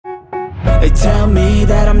They tell me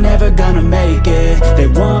that I'm never gonna make it. They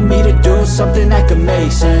want me to do something that could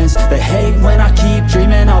make sense. They hate when I keep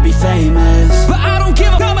dreaming I'll be famous, but I don't give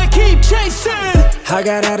a fuck, I keep chasing. I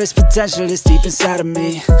got all this potential that's deep inside of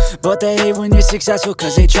me, but they hate when you're successful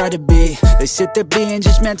cause they try to be. They sit there being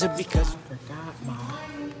judgmental because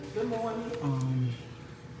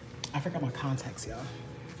I forgot my contacts, y'all.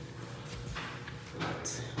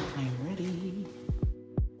 But I am ready.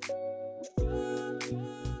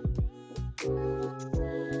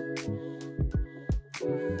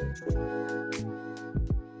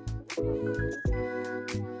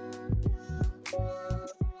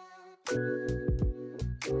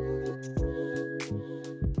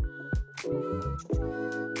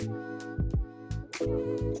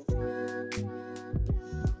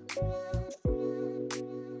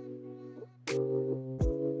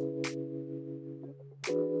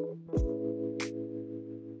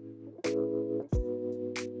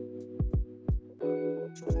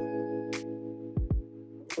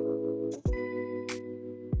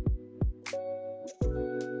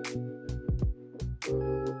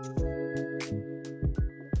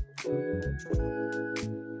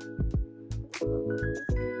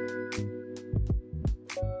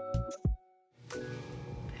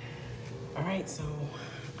 All right, so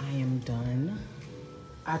I am done.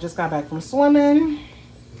 I just got back from swimming,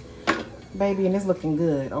 baby, and it's looking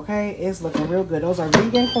good, okay? It's looking real good. Those are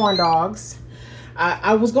vegan corn dogs.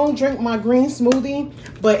 I was gonna drink my green smoothie,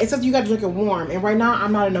 but it says you gotta drink it warm, and right now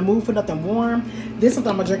I'm not in the mood for nothing warm. This is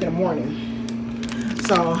something I'm gonna drink in the morning.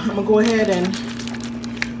 So I'm gonna go ahead and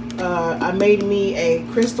I made me a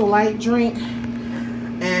Crystal Light drink,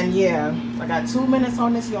 and yeah, I got 2 minutes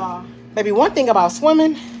on this, y'all. Baby, one thing about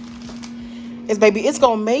swimming is, baby, it's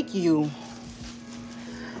gonna make you,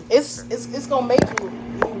 it's gonna make you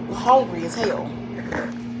hungry as hell.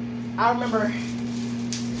 I remember,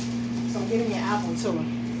 so I'm getting me an apple too.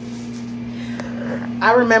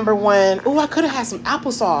 I remember when, oh, I could have had some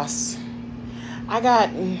applesauce. I got,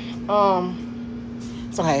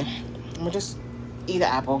 it's okay. I'm gonna just eat an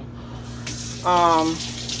apple.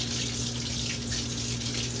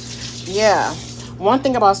 Yeah. One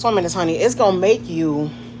thing about swimming is, honey, it's gonna make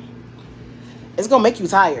you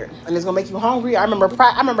tired, and it's gonna make you hungry. I remember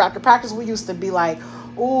after practice we used to be like,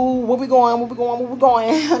 ooh, where we going?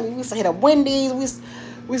 Honey, we used to hit up Wendy's. We used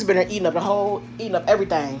to be there eating up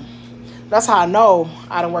everything. That's how I know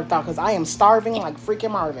I done worked out, because I am starving like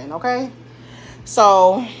freaking Marvin, okay?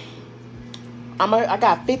 So I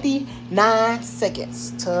got 59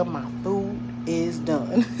 seconds till my food is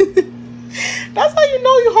done. That's how you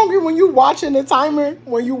know you're hungry, when you watching the timer.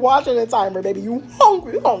 When you watching the timer, baby, you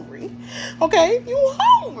hungry. Okay? You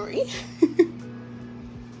hungry.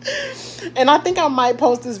 And I think I might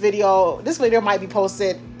post this video. This video might be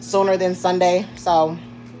posted sooner than Sunday. So,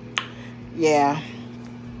 yeah.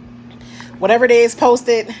 Whatever day is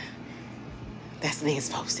posted, that's the day it's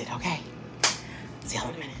posted, okay? See y'all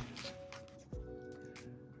in a minute.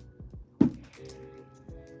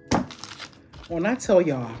 When I tell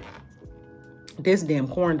y'all, this damn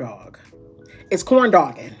corn dog, it's corn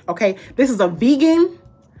dogging, okay? This is a vegan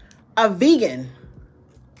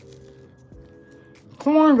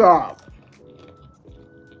corn dog.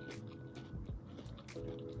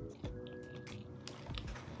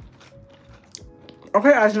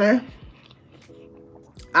 Okay, Ajane,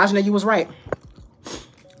 you was right.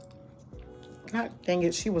 God dang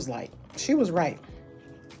it, she was right.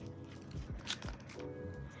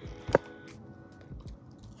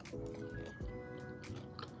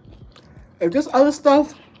 If this other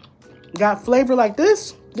stuff got flavor like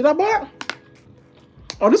this that I bought,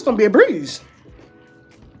 oh, this is gonna be a breeze.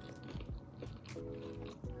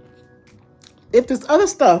 If this other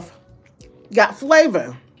stuff got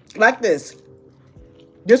flavor like this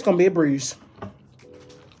gonna be a breeze.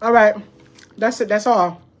 All right, that's it. That's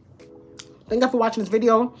all. Thank you for watching this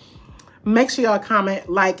video. Make sure y'all comment,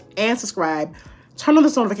 like, and subscribe. Turn on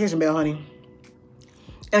this notification bell, honey.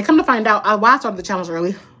 And come to find out, why I started the challenge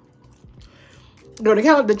early.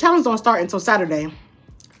 The challenge don't start until Saturday.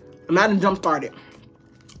 I'm not in jump started.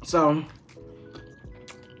 So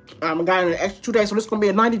I got an extra 2 days, so this is gonna be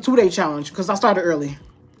a 92-day challenge because I started early.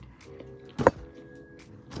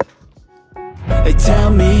 They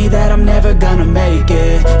tell me that I'm never gonna make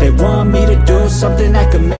it. They want me to do something that could make